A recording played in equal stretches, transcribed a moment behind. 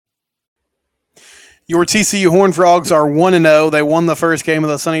Your TCU Horned Frogs are 1-0. They won the first game of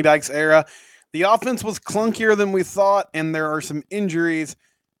the Sonny Dykes era. The offense was clunkier than we thought, and there are some injuries,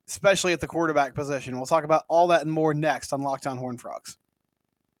 especially at the quarterback position. We'll talk about all that and more next on Locked On Horned Frogs.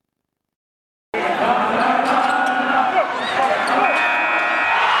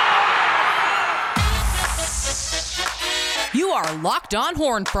 You are Locked On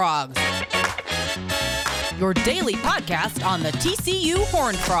Horned Frogs, your daily podcast on the TCU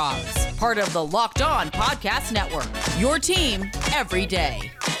Horned Frogs, part of the Locked On Podcast Network, your team every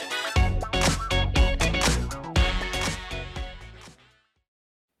day.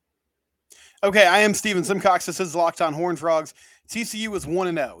 Okay, I am Steven Simcox. This is Locked On Horned Frogs. TCU was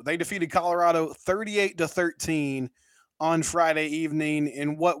 1-0. They defeated Colorado 38-13 on Friday evening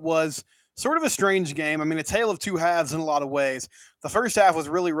in what was sort of a strange game. I mean, a tale of two halves in a lot of ways. The first half was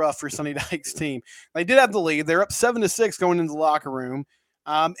really rough for Sonny Dykes' team. They did have the lead. They're up 7-6 going into the locker room.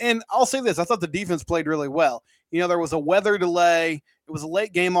 And I'll say this. I thought the defense played really well. You know, there was a weather delay. It was a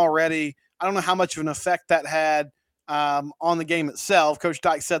late game already. I don't know how much of an effect that had on the game itself. Coach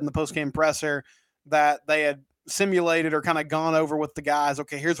Dykes said in the postgame presser that they had simulated or kind of gone over with the guys,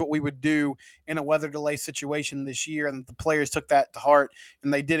 okay, here's what we would do in a weather delay situation this year, and the players took that to heart,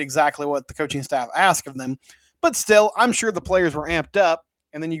 and they did exactly what the coaching staff asked of them. But still, I'm sure the players were amped up,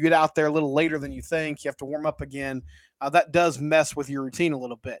 and then you get out there a little later than you think. You have to warm up again. That does mess with your routine a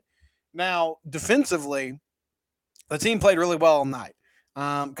little bit. Now, defensively, the team played really well all night.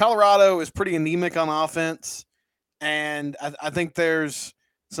 Colorado is pretty anemic on offense, and I think there's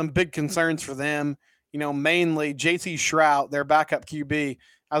some big concerns for them. You know, mainly JT Shrout, their backup QB,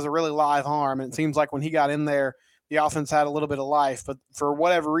 has a really live arm, and it seems like when he got in there, the offense had a little bit of life. But for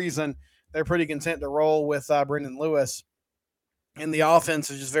whatever reason, they're pretty content to roll with Brendan Lewis, and the offense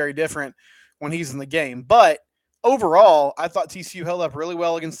is just very different when he's in the game. But overall, I thought TCU held up really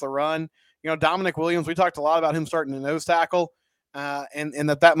well against the run. You know, Dominic Williams, we talked a lot about him starting a nose tackle, and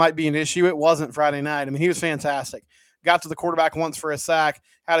that might be an issue. It wasn't Friday night. I mean, he was fantastic. Got to the quarterback once for a sack,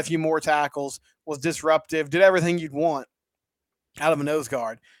 had a few more tackles, was disruptive, did everything you'd want out of a nose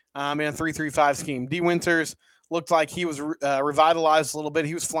guard in a 3-3-5 scheme. D. Winters looked like he was revitalized a little bit.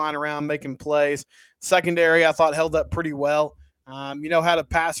 He was flying around, making plays. Secondary, I thought, held up pretty well. Had a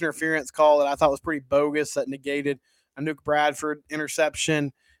pass interference call that I thought was pretty bogus that negated a Nuke Bradford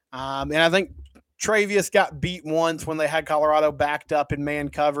interception. And I think Travius got beat once when they had Colorado backed up in man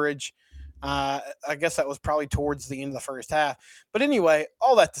coverage. I guess that was probably towards the end of the first half. But anyway,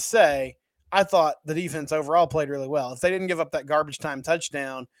 all that to say, I thought the defense overall played really well. If they didn't give up that garbage time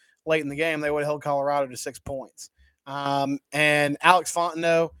touchdown late in the game, they would have held Colorado to 6 points. And Alex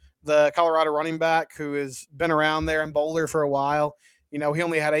Fontenot, the Colorado running back who has been around there in Boulder for a while, you know, he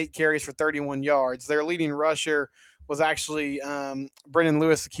only had 8 carries for 31 yards. Their leading rusher was actually Brendan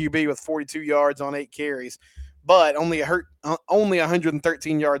Lewis, the QB, with 42 yards on 8 carries. But only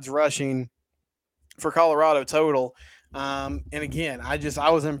 113 yards rushing for Colorado total. And again, I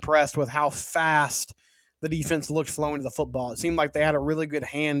was impressed with how fast the defense looked flowing to the football. It seemed like they had a really good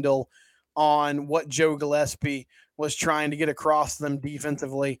handle on what Joe Gillespie was trying to get across them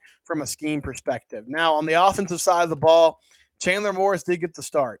defensively from a scheme perspective. Now, on the offensive side of the ball, Chandler Morris did get the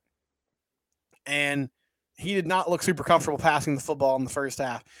start. And he did not look super comfortable passing the football in the first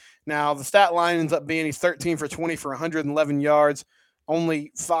half. Now, the stat line ends up being he's 13 for 20 for 111 yards,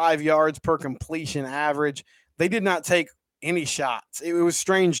 only 5 yards per completion average. They did not take any shots. It was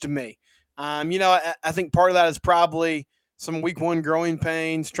strange to me. I think part of that is probably some week one growing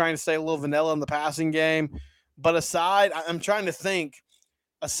pains, trying to stay a little vanilla in the passing game. But I'm trying to think,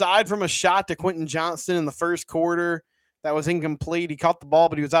 aside from a shot to Quentin Johnston in the first quarter that was incomplete, he caught the ball,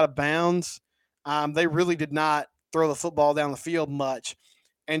 but he was out of bounds. They really did not throw the football down the field much.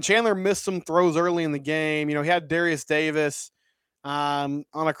 And Chandler missed some throws early in the game. You know, he had Darius Davis on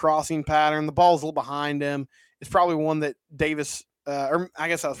a crossing pattern. The ball was a little behind him. It's probably one that Davis, I think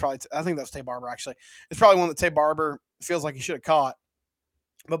that was Tay Barber, actually. It's probably one that Tay Barber feels like he should have caught.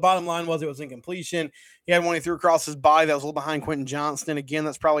 But bottom line was it was incompletion. He had one he threw across his body that was a little behind Quentin Johnston. Again,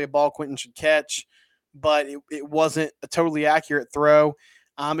 that's probably a ball Quentin should catch, but it wasn't a totally accurate throw.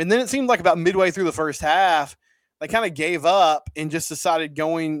 And then it seemed like about midway through the first half, they kind of gave up and just decided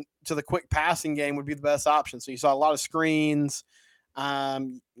going to the quick passing game would be the best option. So you saw a lot of screens.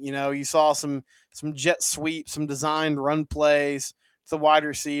 You saw some jet sweeps, some designed run plays to the wide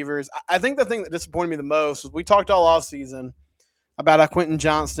receivers. I think the thing that disappointed me the most was we talked all offseason about how Quentin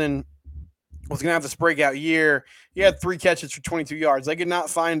Johnston was going to have this breakout year. He had 3 catches for 22 yards. They could not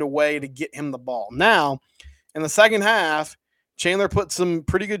find a way to get him the ball. Now, in the second half, Chandler put some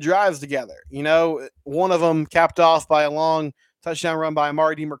pretty good drives together. You know, one of them capped off by a long touchdown run by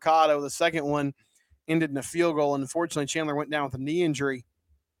Amari DiMercado. The second one ended in a field goal. And unfortunately, Chandler went down with a knee injury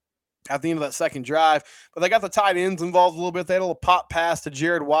at the end of that second drive. But they got the tight ends involved a little bit. They had a little pop pass to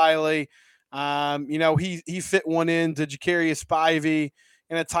Jared Wiley. He fit one in to Ja'Carrius Spivey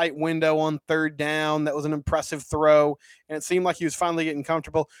in a tight window on third down. That was an impressive throw, and it seemed like he was finally getting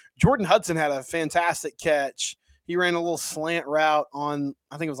comfortable. Jordan Hudson had a fantastic catch. He ran a little slant route on,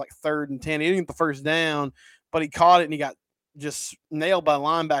 I think it was like 3rd and 10. He didn't get the first down, but he caught it, and he got just nailed by a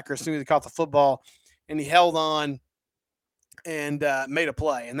linebacker as soon as he caught the football, and he held on and made a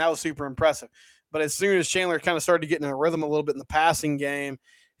play, and that was super impressive. But as soon as Chandler kind of started getting in a rhythm a little bit in the passing game,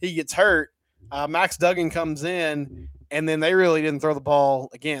 he gets hurt. Max Duggan comes in, and then they really didn't throw the ball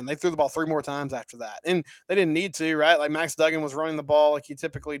again. They threw the ball 3 more times after that, and they didn't need to, right? Like Max Duggan was running the ball like he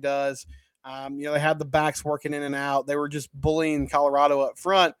typically does. They had the backs working in and out. They were just bullying Colorado up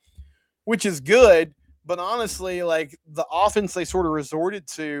front, which is good. But honestly, like the offense they sort of resorted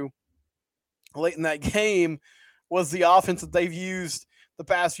to late in that game was the offense that they've used the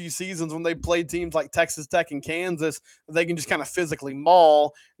past few seasons when they played teams like Texas Tech and Kansas. They can just kind of physically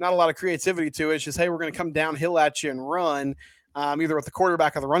maul. Not a lot of creativity to it. It's just, hey, we're going to come downhill at you and run, either with the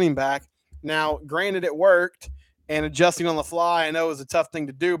quarterback or the running back. Now, granted, it worked, and adjusting on the fly, I know, is a tough thing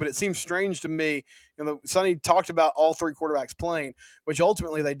to do, but it seems strange to me. Sonny talked about all 3 quarterbacks playing, which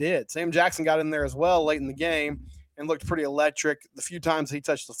ultimately they did. Sam Jackson got in there as well late in the game and looked pretty electric the few times he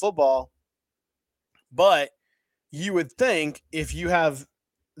touched the football. But you would think if you have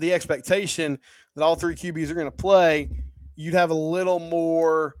the expectation that all 3 QBs are going to play, you'd have a little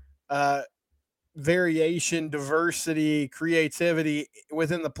more variation, diversity, creativity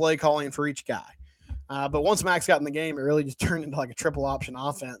within the play calling for each guy. But once Max got in the game, it really just turned into like a triple option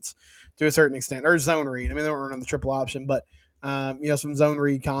offense to a certain extent, or zone read. I mean, they weren't running the triple option, but some zone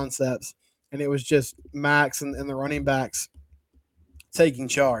read concepts. And it was just Max and the running backs taking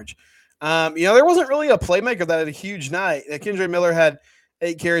charge. There wasn't really a playmaker that had a huge night. Kendre Miller had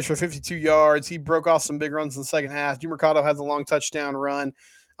 8 carries for 52 yards. He broke off some big runs in the second half. Demercado had the long touchdown run.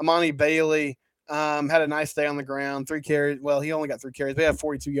 Amani Bailey had a nice day on the ground. 3 carries. Well, he only got 3 carries, but he had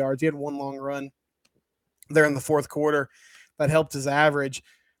 42 yards. He had 1 long run there in the fourth quarter that helped his average.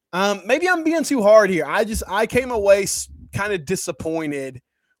 Maybe I'm being too hard here. I came away kind of disappointed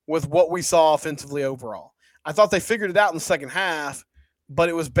with what we saw offensively overall. I thought they figured it out in the second half, but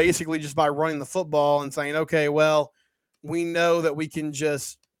it was basically just by running the football and saying, okay, well, we know that we can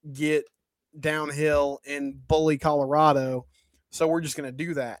just get downhill and bully Colorado, so we're just going to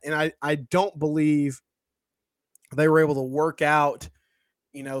do that. And I don't believe they were able to work out,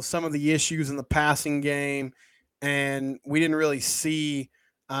 some of the issues in the passing game, and we didn't really see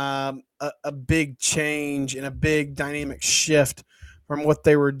a big change and a big dynamic shift from what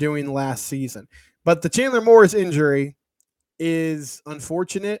they were doing last season. But the Chandler Morris injury is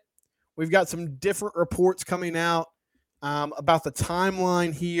unfortunate. We've got some different reports coming out about the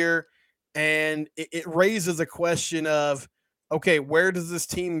timeline here, and it raises a question of, okay, where does this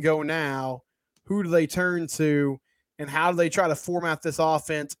team go now? Who do they turn to? And how do they try to format this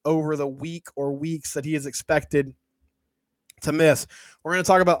offense over the week or weeks that he is expected to miss? We're going to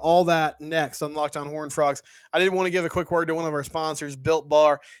talk about all that next on Locked On Horned Frogs. I did want to give a quick word to one of our sponsors, Built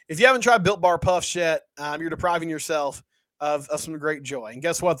Bar. If you haven't tried Built Bar Puffs yet, you're depriving yourself of some great joy. And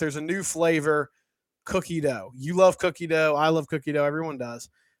guess what? There's a new flavor, cookie dough. You love cookie dough. I love cookie dough. Everyone does.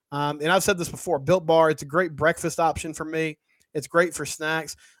 And I've said this before, Built Bar, it's a great breakfast option for me. It's great for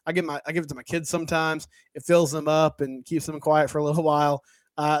snacks. I give it to my kids sometimes. It fills them up and keeps them quiet for a little while.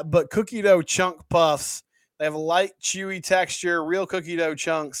 But cookie dough chunk puffs, they have a light, chewy texture, real cookie dough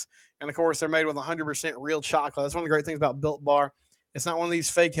chunks. And, of course, they're made with 100% real chocolate. That's one of the great things about Built Bar. It's not one of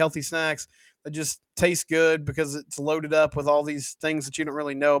these fake healthy snacks that just taste good because it's loaded up with all these things that you don't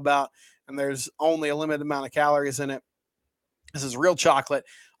really know about, and there's only a limited amount of calories in it. This is real chocolate,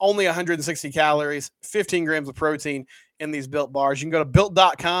 only 160 calories, 15 grams of protein in these Built Bars. You can go to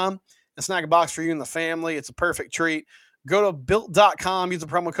Built.com and snag a box for you and the family. It's a perfect treat. Go to Built.com, use the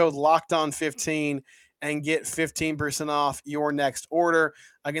promo code LOCKEDON15, and get 15% off your next order.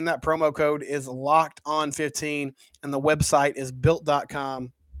 Again, that promo code is LOCKEDON15, and the website is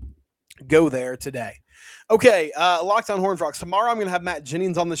Built.com. Go there today. Okay, Locked On Horned Frogs. Tomorrow I'm going to have Matt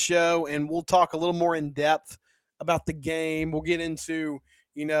Jennings on the show, and we'll talk a little more in depth about the game. We'll get into,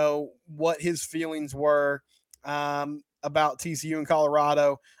 what his feelings were about TCU and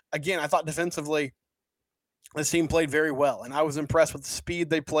Colorado. Again, I thought defensively this team played very well, and I was impressed with the speed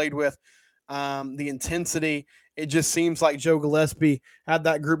they played with, the intensity. It just seems like Joe Gillespie had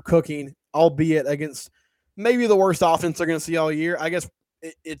that group cooking, albeit against maybe the worst offense they're going to see all year. I guess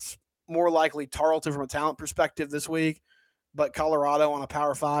it's more likely Tarleton from a talent perspective this week, but Colorado on a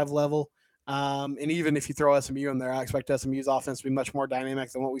Power 5 level. And even if you throw SMU in there, I expect SMU's offense to be much more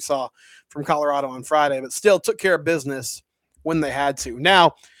dynamic than what we saw from Colorado on Friday, but still took care of business when they had to.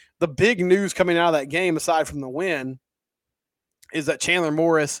 Now, the big news coming out of that game, aside from the win, is that Chandler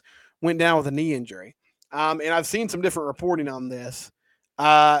Morris went down with a knee injury. And I've seen some different reporting on this.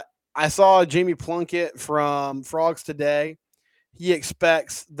 I saw Jamie Plunkett from Frogs Today. He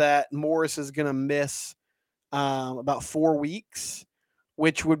expects that Morris is going to miss about 4 weeks,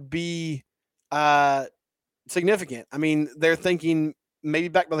 which would be significant. I mean, they're thinking maybe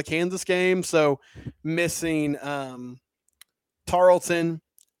back by the Kansas game, so missing Tarleton,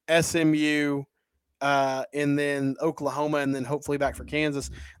 SMU, and then Oklahoma, and then hopefully back for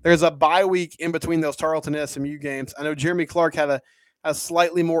Kansas. There's a bye week in between those Tarleton and SMU games. I know Jeremy Clark had a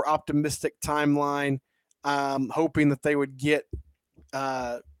slightly more optimistic timeline, hoping that they would get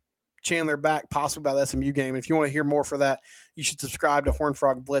Chandler back possibly by the SMU game. If you want to hear more for that, you should subscribe to Horned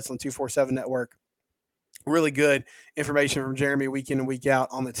Frog Blitz on 247 Network. Really good information from Jeremy week in and week out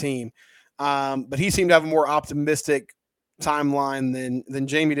on the team. But he seemed to have a more optimistic timeline than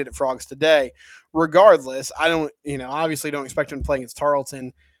Jamie did at Frogs Today. Regardless, I don't, obviously don't expect him to play against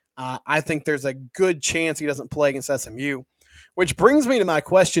Tarleton. I think there's a good chance he doesn't play against SMU, which brings me to my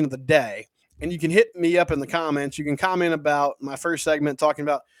question of the day. And you can hit me up in the comments. You can comment about my first segment talking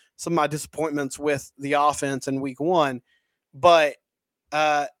about some of my disappointments with the offense in week one. But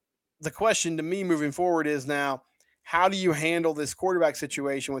the question to me moving forward is now, how do you handle this quarterback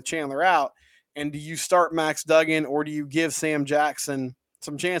situation with Chandler out? And do you start Max Duggan or do you give Sam Jackson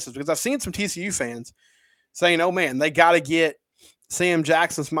some chances? Because I've seen some TCU fans saying, oh, man, they got to get Sam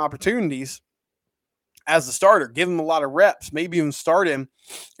Jackson some opportunities as the starter, give him a lot of reps, maybe even start him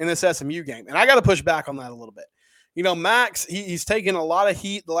in this SMU game. And I got to push back on that a little bit. Max, he's taken a lot of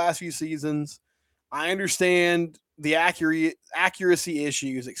heat the last few seasons. I understand the accuracy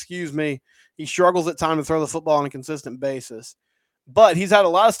issues. He struggles at times to throw the football on a consistent basis. But he's had a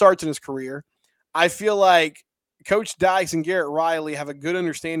lot of starts in his career. I feel like Coach Dykes and Garrett Riley have a good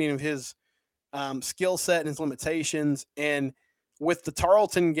understanding of his skill set and his limitations. And with the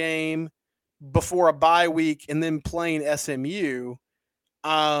Tarleton game before a bye week and then playing SMU,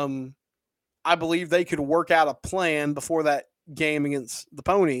 I believe they could work out a plan before that game against the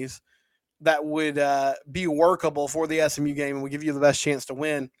Ponies that would be workable for the SMU game and would give you the best chance to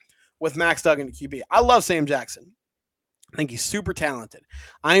win with Max Duggan at QB. I love Sam Jackson. I think he's super talented.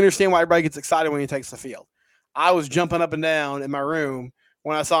 I understand why everybody gets excited when he takes the field. I was jumping up and down in my room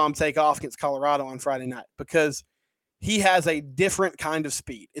when I saw him take off against Colorado on Friday night because he has a different kind of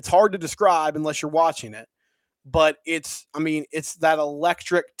speed. It's hard to describe unless you're watching it, but it's that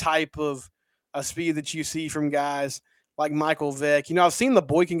electric type of speed that you see from guys like Michael Vick. I've seen the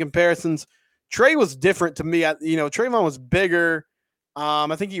Boykin comparisons. Trey was different to me. Trayvon was bigger.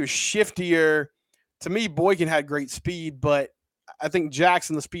 I think he was shiftier. To me, Boykin had great speed, but I think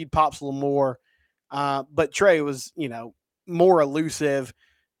Jackson, the speed pops a little more. But Trey was, more elusive,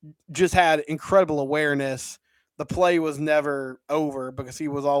 just had incredible awareness. The play was never over because he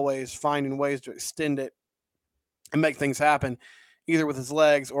was always finding ways to extend it and make things happen, either with his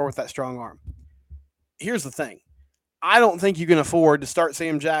legs or with that strong arm. Here's the thing. I don't think you can afford to start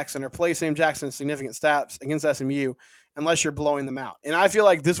Sam Jackson or play Sam Jackson in significant snaps against SMU unless you're blowing them out. And I feel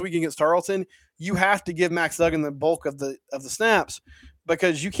like this week against Tarleton, you have to give Max Duggan the bulk of the snaps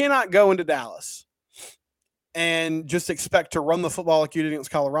because you cannot go into Dallas and just expect to run the football like you did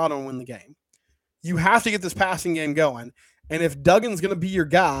against Colorado and win the game. You have to get this passing game going. And if Duggan's going to be your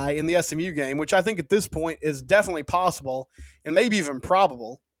guy in the SMU game, which I think at this point is definitely possible and maybe even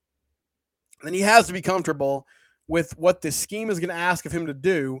probable, then he has to be comfortable with what this scheme is going to ask of him to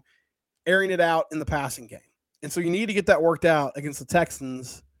do, airing it out in the passing game. And so you need to get that worked out against the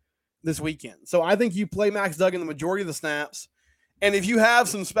Texans this weekend. So I think you play Max Duggan the majority of the snaps. And if you have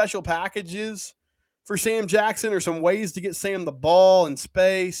some special packages for Sam Jackson or some ways to get Sam the ball in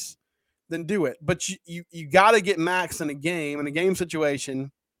space, then do it. But you got to get Max in a game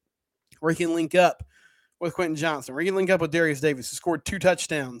situation where he can link up with Quentin Johnson, where he can link up with Darius Davis, who scored 2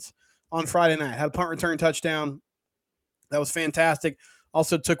 touchdowns on Friday night, had a punt return touchdown. That was fantastic.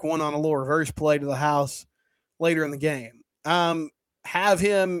 Also took one on a little reverse play to the house later in the game. Have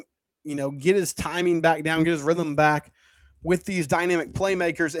him, get his timing back down, get his rhythm back with these dynamic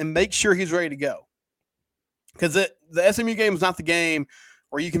playmakers and make sure he's ready to go. Because the SMU game is not the game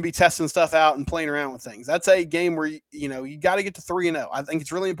where you can be testing stuff out and playing around with things. That's a game where, you got to get to 3-0. I think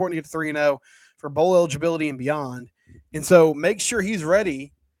it's really important to get to 3-0 for bowl eligibility and beyond. And so make sure he's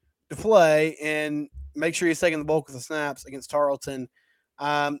ready to play and make sure he's taking the bulk of the snaps against Tarleton.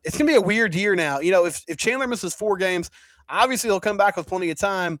 It's going to be a weird year now. If Chandler misses 4 games, obviously he'll come back with plenty of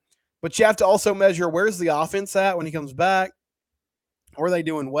time. But you have to also measure, where's the offense at when he comes back? Are they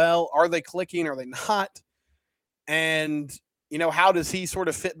doing well? Are they clicking? Are they not? And, how does he sort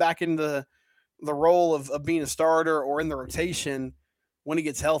of fit back into the role of being a starter or in the rotation when he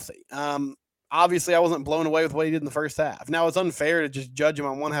gets healthy? Obviously, I wasn't blown away with what he did in the first half. Now, it's unfair to just judge him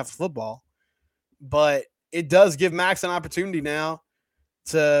on one half of football, but it does give Max an opportunity now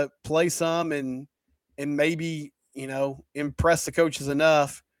to play some and maybe, impress the coaches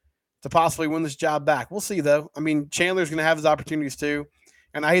enough to possibly win this job back. We'll see, though. I mean, Chandler's going to have his opportunities too.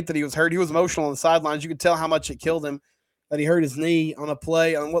 And I hate that he was hurt. He was emotional on the sidelines. You could tell how much it killed him that he hurt his knee on a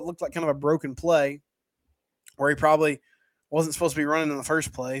play, on what looked like kind of a broken play where he probably wasn't supposed to be running in the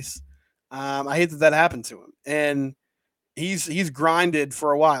first place. I hate that happened to him. And he's grinded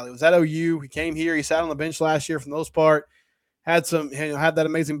for a while. He was at OU. He came here. He sat on the bench last year for the most part. Had that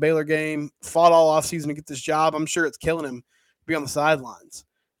amazing Baylor game. Fought all offseason to get this job. I'm sure it's killing him to be on the sidelines.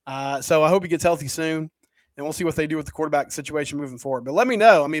 So I hope he gets healthy soon, and we'll see what they do with the quarterback situation moving forward. But let me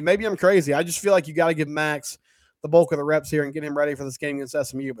know. I mean, maybe I'm crazy. I just feel like you got to give Max the bulk of the reps here and get him ready for this game against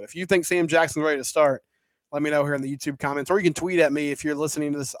SMU. But if you think Sam Jackson's ready to start, let me know here in the YouTube comments, or you can tweet at me if you're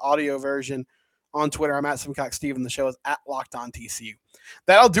listening to this audio version on Twitter. I'm at Simcox Steven. The show is at Locked On TCU.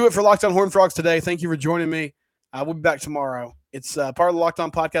 That'll do it for Locked On Horned Frogs today. Thank you for joining me. We'll be back tomorrow. It's part of the Locked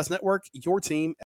On Podcast Network, your team